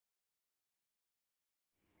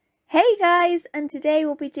Hey guys, and today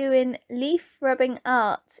we'll be doing leaf rubbing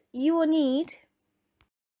art. You will need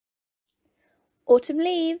autumn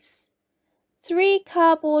leaves, 3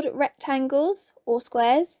 cardboard rectangles or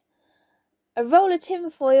squares, a roll of tin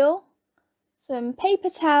foil, some paper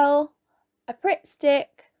towel, a Pritt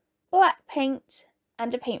stick, black paint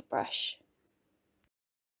and a paintbrush.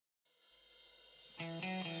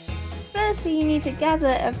 Firstly, you need to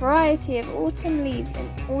gather a variety of autumn leaves in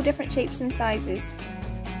all different shapes and sizes.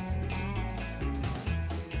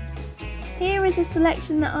 Here is a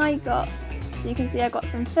selection that I got. So you can see I got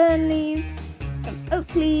some fern leaves, some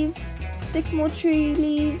oak leaves, sycamore tree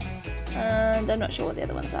leaves, and I'm not sure what the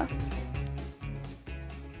other ones are.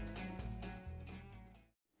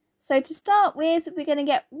 So to start with, we're going to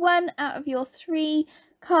get 1 out of your 3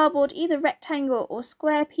 cardboard, either rectangle or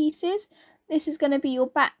square pieces. This is going to be your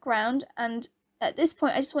background, and at this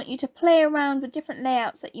point I just want you to play around with different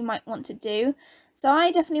layouts that you might want to do. So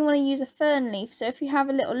I definitely want to use a fern leaf, so if you have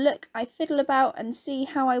a little look, I fiddle about and see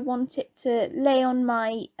how I want it to lay on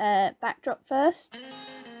my backdrop first.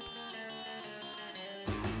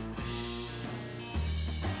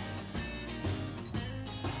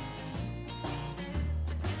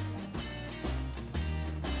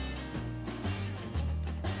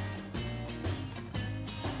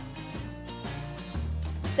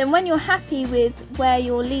 Then when you're happy with where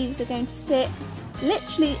your leaves are going to sit,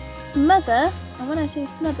 literally smother, and when I say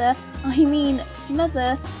smother, I mean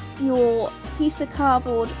smother your piece of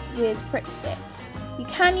cardboard with Pritt stick. You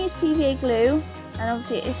can use PVA glue, and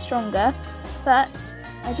obviously it is stronger, but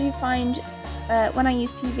I do find when I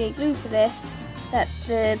use PVA glue for this that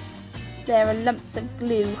there are lumps of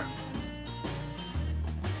glue.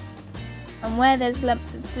 And where there's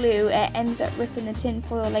lumps of glue, it ends up ripping the tin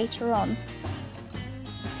foil later on.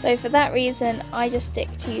 So for that reason, I just stick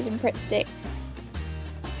to using Pritt stick.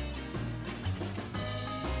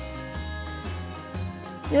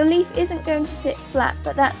 Your leaf isn't going to sit flat,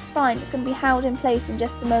 but that's fine. It's going to be held in place in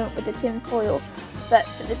just a moment with the tin foil. But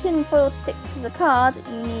for the tin foil to stick to the card,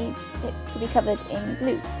 you need it to be covered in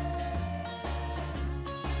glue.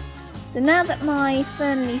 So now that my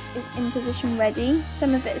fern leaf is in position ready,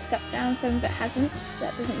 some of it is stuck down, some of it hasn't, but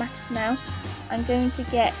that doesn't matter for now. I'm going to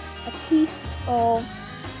get a piece of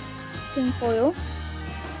tin foil,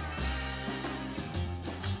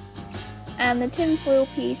 and the tin foil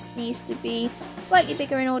piece needs to be slightly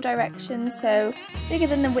bigger in all directions, so bigger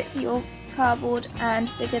than the width of your cardboard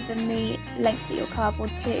and bigger than the length of your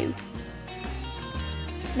cardboard too.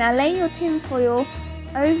 Now lay your tin foil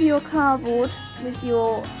over your cardboard with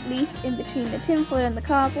your leaf in between the tin foil and the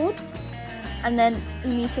cardboard, and then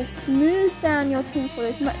you need to smooth down your tin foil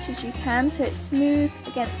as much as you can so it's smooth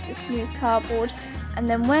against the smooth cardboard, and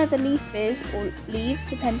then where the leaf is, or leaves,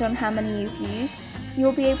 depends on how many you've used,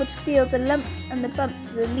 you'll be able to feel the lumps and the bumps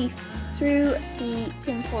of the leaf through the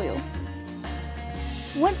tin foil.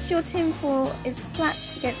 Once your tin foil is flat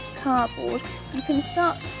against the cardboard, you can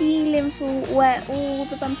start feeling for where all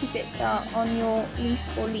the bumpy bits are on your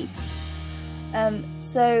leaf or leaves.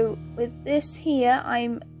 So with this here,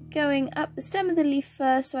 I'm going up the stem of the leaf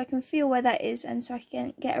first so I can feel where that is, and so I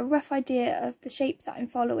can get a rough idea of the shape that I'm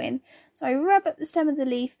following. So I rub up the stem of the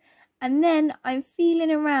leaf, and then I'm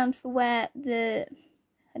feeling around for where I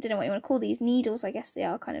don't know what you want to call these, needles I guess they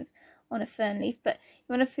are, kind of on a fern leaf, but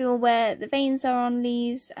you want to feel where the veins are on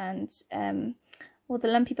leaves and all the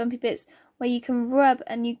lumpy bumpy bits where you can rub,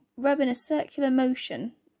 and you rub in a circular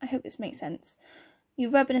motion. I hope this makes sense. You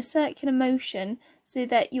rub in a circular motion so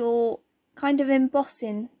that you're kind of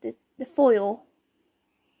embossing the foil.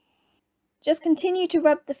 Just continue to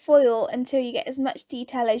rub the foil until you get as much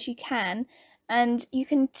detail as you can, and you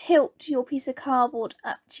can tilt your piece of cardboard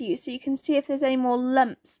up to you so you can see if there's any more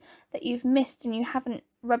lumps that you've missed and you haven't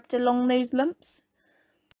rubbed along those lumps.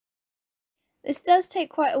 This does take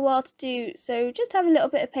quite a while to do, so just have a little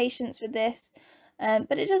bit of patience with this,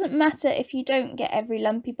 but it doesn't matter if you don't get every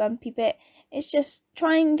lumpy bumpy bit. It's just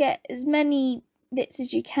try and get as many bits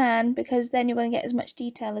as you can, because then you're going to get as much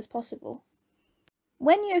detail as possible.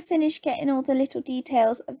 When you've finished getting all the little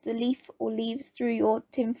details of the leaf or leaves through your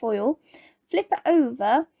tin foil, flip it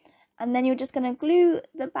over, and then you're just going to glue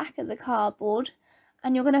the back of the cardboard,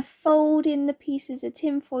 and you're going to fold in the pieces of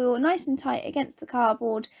tin foil nice and tight against the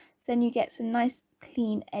cardboard, so then you get some nice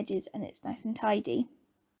clean edges and it's nice and tidy.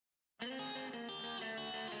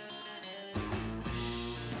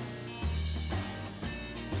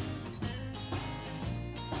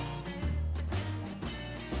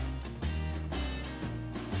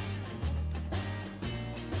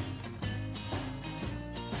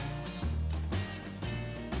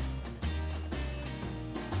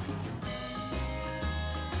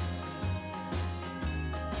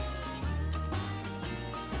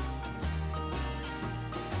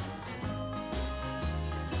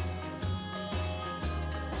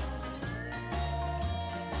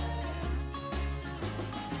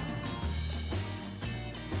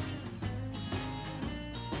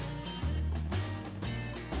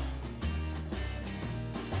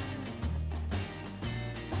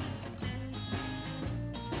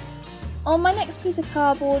 On my next piece of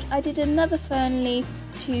cardboard, I did another fern leaf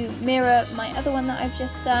to mirror my other one that I've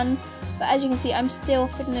just done, but as you can see, I'm still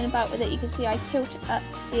fiddling about with it. You can see I tilt it up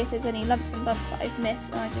to see if there's any lumps and bumps that I've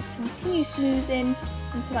missed, and I just continue smoothing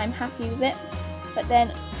until I'm happy with it. But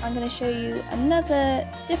then I'm going to show you another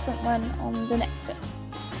different one on the next clip.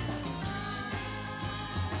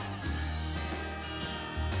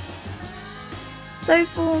 So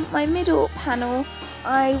for my middle panel,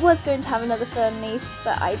 I was going to have another fern leaf,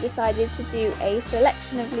 but I decided to do a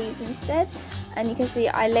selection of leaves instead. And you can see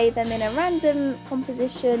I lay them in a random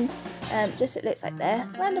composition, just it looks like they're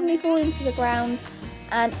randomly falling to the ground.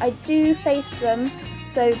 And I do face them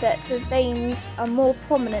so that the veins are more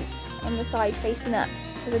prominent on the side facing up,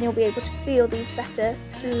 because then you'll be able to feel these better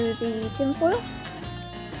through the tinfoil.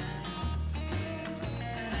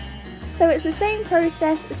 So it's the same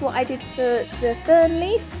process as what I did for the fern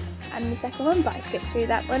leaf and the second one, but I skipped through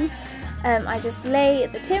that one. I just lay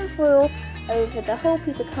the tinfoil over the whole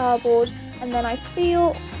piece of cardboard, and then I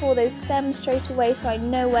feel for those stems straight away so I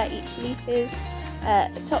know where each leaf is.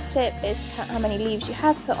 The top tip is to count how many leaves you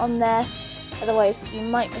have put on there, otherwise you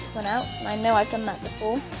might miss one out, and I know I've done that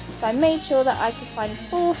before. So I made sure that I could find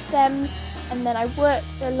 4 stems, and then I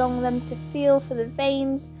worked along them to feel for the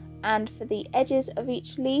veins and for the edges of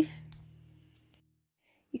each leaf.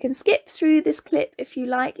 You can skip through this clip if you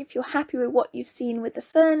like, if you're happy with what you've seen with the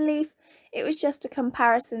fern leaf. It was just a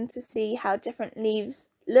comparison to see how different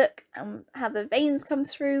leaves look and how the veins come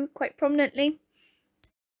through quite prominently.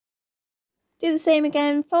 Do the same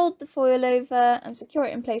again, fold the foil over and secure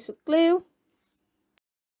it in place with glue.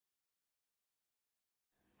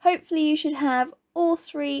 Hopefully you should have all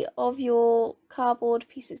 3 of your cardboard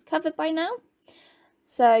pieces covered by now,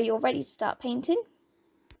 so you're ready to start painting.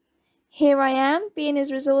 Here I am, being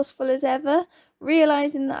as resourceful as ever,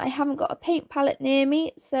 realising that I haven't got a paint palette near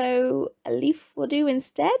me, so a leaf will do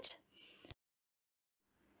instead.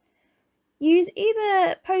 Use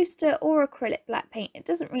either poster or acrylic black paint, it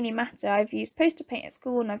doesn't really matter. I've used poster paint at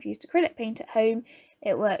school and I've used acrylic paint at home.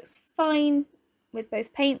 It works fine with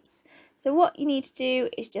both paints. So what you need to do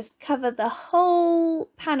is just cover the whole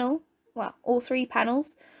panel, well, all 3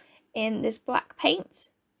 panels, in this black paint.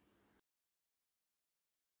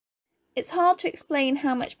 It's hard to explain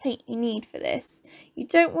how much paint you need for this. You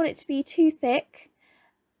don't want it to be too thick,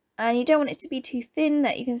 and you don't want it to be too thin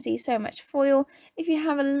that you can see so much foil. If you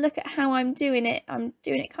have a look at how I'm doing it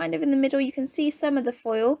kind of in the middle. You can see some of the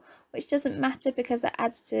foil, which doesn't matter because that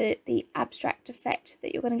adds to the abstract effect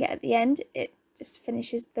that you're going to get at the end. It just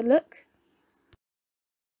finishes the look.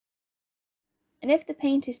 And if the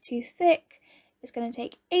paint is too thick, it's going to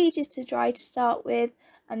take ages to dry to start with,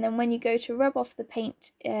 and then when you go to rub off the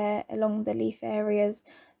paint along the leaf areas,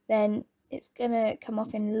 then it's going to come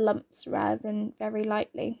off in lumps rather than very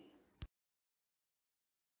lightly.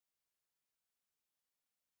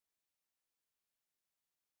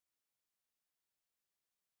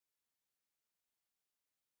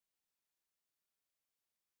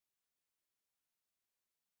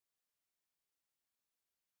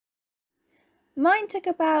 Mine took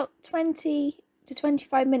about 20 to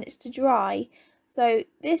 25 minutes to dry, so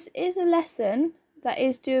this is a lesson that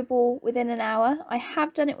is doable within an hour. I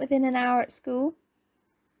have done it within an hour at school.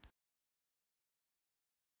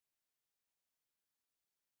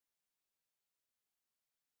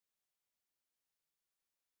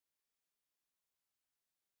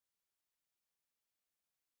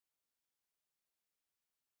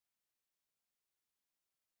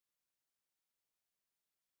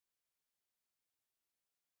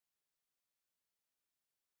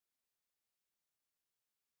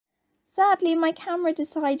 Sadly, my camera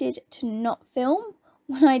decided to not film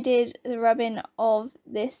when I did the rubbing of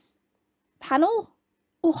this panel.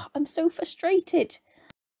 Oh, I'm so frustrated.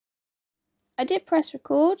 I did press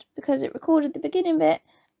record because it recorded the beginning bit,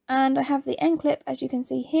 and I have the end clip as you can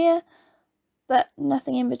see here, but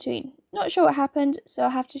nothing in between. Not sure what happened, so I'll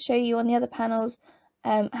have to show you on the other panels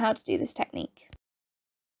how to do this technique.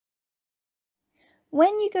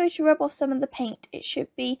 When you go to rub off some of the paint, it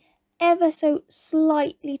should be ever so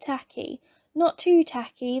slightly tacky. Not too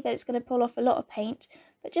tacky that it's going to pull off a lot of paint,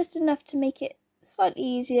 but just enough to make it slightly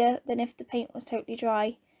easier than if the paint was totally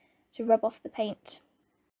dry to rub off the paint.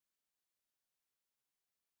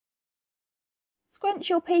 Scrunch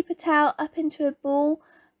your paper towel up into a ball.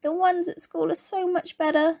 The ones at school are so much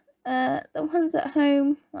better. The ones at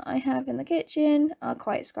home that I have in the kitchen are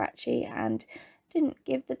quite scratchy and didn't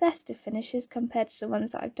give the best of finishes compared to the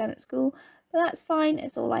ones that I've done at school, but that's fine,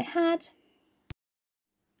 it's all I had.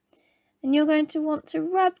 And you're going to want to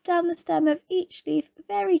rub down the stem of each leaf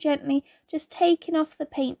very gently, just taking off the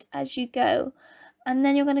paint as you go. And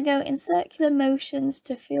then you're going to go in circular motions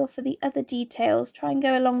to feel for the other details. Try and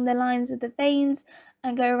go along the lines of the veins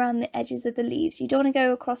and go around the edges of the leaves. You don't want to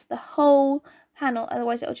go across the whole panel,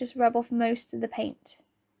 otherwise it'll just rub off most of the paint.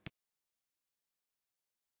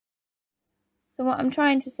 So what I'm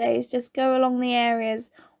trying to say is just go along the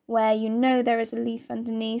areas where you know there is a leaf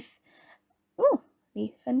underneath. Ooh,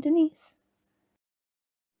 leaf underneath.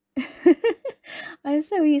 I'm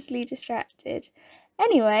so easily distracted.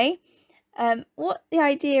 Anyway, what the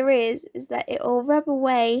idea is that it will rub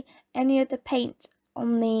away any of the paint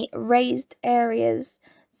on the raised areas,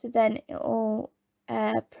 so then it will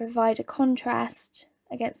provide a contrast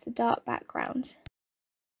against the dark background.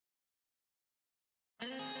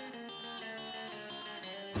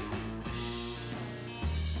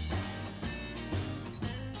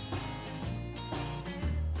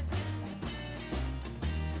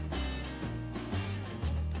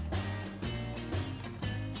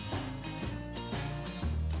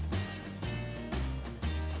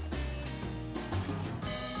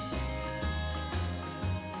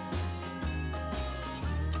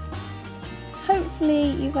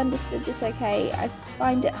 Hopefully you've understood this okay. I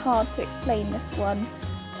find it hard to explain this one,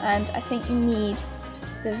 and I think you need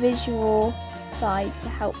the visual guide to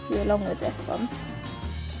help you along with this one.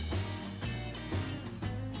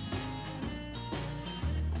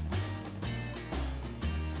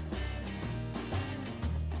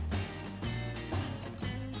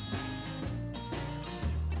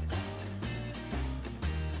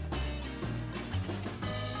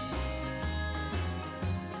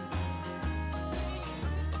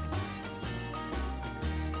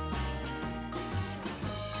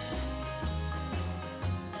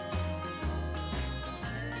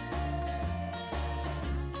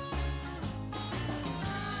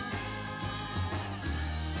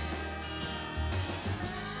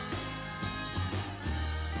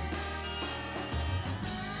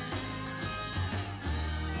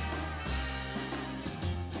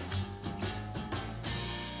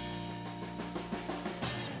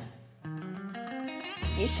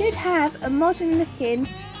 You should have a modern looking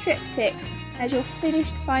triptych as your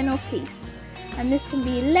finished final piece, and this can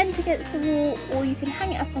be leant against a wall, or you can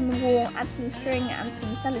hang it up on the wall, add some string and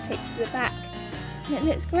some sellotape to the back, and it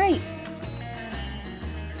looks great.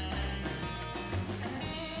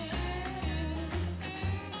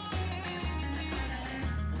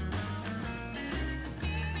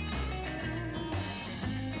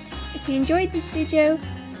 If you enjoyed this video,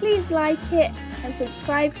 please like it and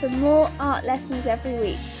subscribe for more art lessons every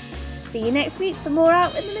week. See you next week for more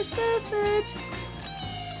Out with Miss Burford.